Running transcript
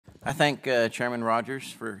I thank Chairman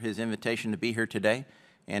Rogers for his invitation to be here today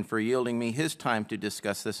and for yielding me his time to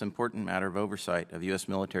discuss this important matter of oversight of U.S.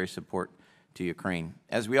 military support to Ukraine.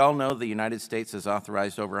 As we all know, the United States has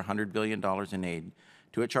authorized over $100 billion in aid,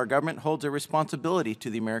 to which our government holds a responsibility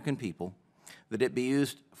to the American people that it be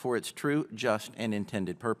used for its true, just, and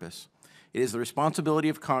intended purpose. It is the responsibility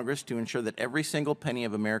of Congress to ensure that every single penny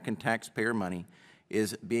of American taxpayer money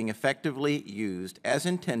is being effectively used as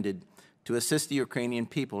intended to assist the Ukrainian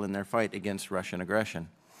people in their fight against Russian aggression.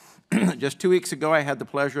 Just 2 weeks ago, I had the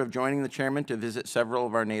pleasure of joining the chairman to visit several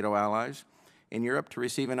of our NATO allies in Europe to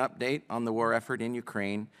receive an update on the war effort in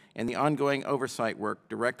Ukraine and the ongoing oversight work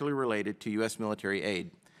directly related to U.S. military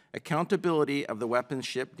aid. Accountability of the weapons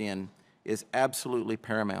shipped in is absolutely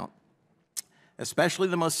paramount, especially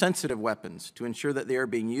the most sensitive weapons, to ensure that they are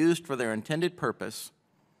being used for their intended purpose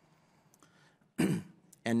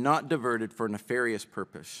and not diverted for nefarious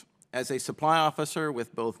purpose. As a supply officer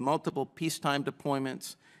with both multiple peacetime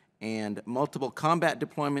deployments and multiple combat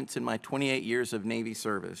deployments in my 28 years of Navy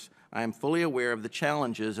service, I am fully aware of the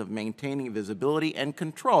challenges of maintaining visibility and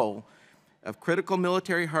control of critical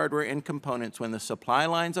military hardware and components when the supply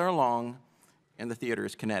lines are long and the theater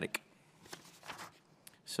is kinetic.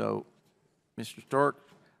 So, Mr. Stork,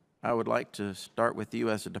 I would like to start with you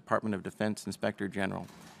as the Department of Defense Inspector General.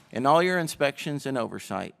 In all your inspections and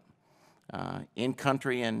oversight, in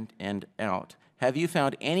country and out, have you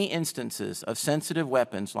found any instances of sensitive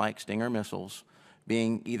weapons like Stinger missiles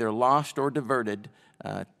being either lost or diverted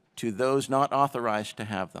to those not authorized to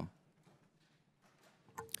have them?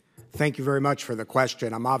 Thank you very much for the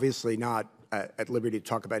question. I'm obviously not at liberty to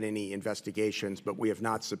talk about any investigations, but we have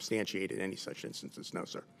not substantiated any such instances, no,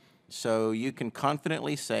 sir. So you can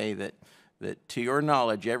confidently say that to your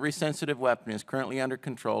knowledge, every sensitive weapon is currently under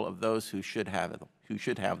control of those who should have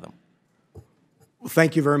them. Well,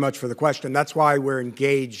 thank you very much for the question. That's why we're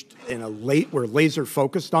engaged in we're laser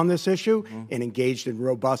focused on this issue and engaged in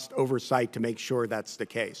robust oversight to make sure that's the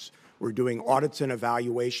case. We're doing audits and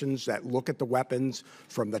evaluations that look at the weapons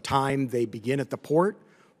from the time they begin at the port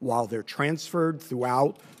while they're transferred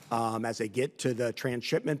throughout as they get to the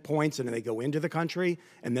transshipment points and then they go into the country.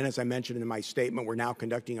 And then, as I mentioned in my statement, we're now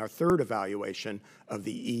conducting our third evaluation of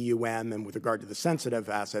the EUM, and with regard to the sensitive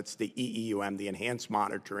assets, the EEUM, the enhanced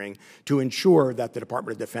monitoring, to ensure that the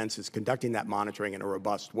Department of Defense is conducting that monitoring in a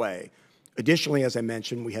robust way. Additionally, as I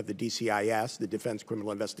mentioned, we have the DCIS, the Defense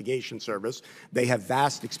Criminal Investigation Service. They have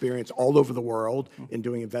vast experience all over the world in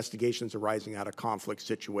doing investigations arising out of conflict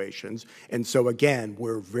situations. And so, again,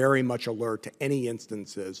 we're very much alert to any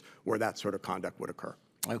instances where that sort of conduct would occur.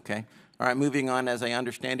 Okay. All right, moving on. As I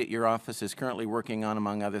understand it, your office is currently working on,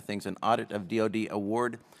 among other things, an audit of DoD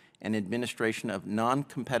award and administration of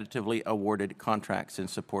non-competitively awarded contracts in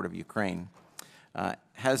support of Ukraine.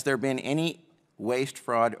 Has there been any waste,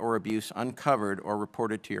 fraud, or abuse uncovered or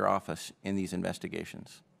reported to your office in these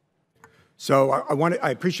investigations? So I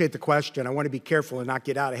appreciate the question. I want to be careful and not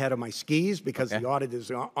get out ahead of my skis because the audit is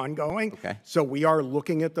ongoing. Okay. So we are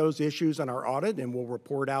looking at those issues in our audit, and we'll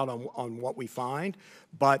report out on what we find.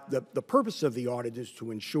 But the purpose of the audit is to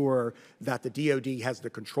ensure that the DoD has the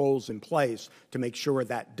controls in place to make sure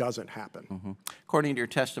that doesn't happen. According to your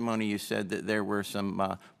testimony, you said that there were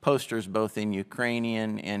some posters, both in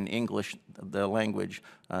Ukrainian and English, the language,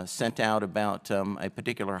 sent out about a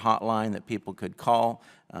particular hotline that people could call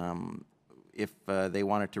if they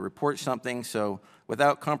wanted to report something. So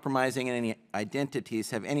without compromising any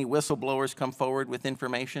identities, have any whistleblowers come forward with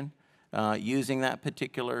information using that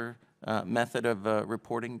particular method of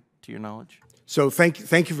reporting, to your knowledge? So thank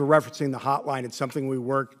you for referencing the hotline. It's something we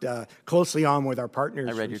worked closely on with our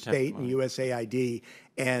partners from state and USAID.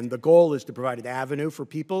 And the goal is to provide an avenue for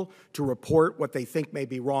people to report what they think may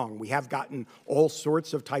be wrong. We have gotten all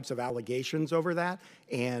sorts of types of allegations over that,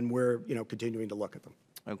 and we're continuing to look at them.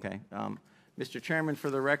 Okay. Mr. Chairman,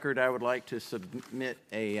 for the record, I would like to submit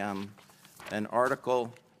an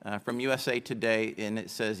article from USA Today, and it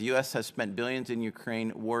says, U.S. has spent billions in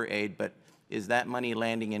Ukraine war aid, but is that money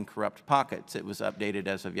landing in corrupt pockets? It was updated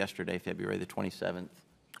as of yesterday, February the 27th.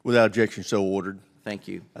 Without objection, so ordered. Thank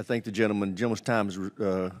you. I thank the gentleman's time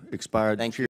has expired. Thank you.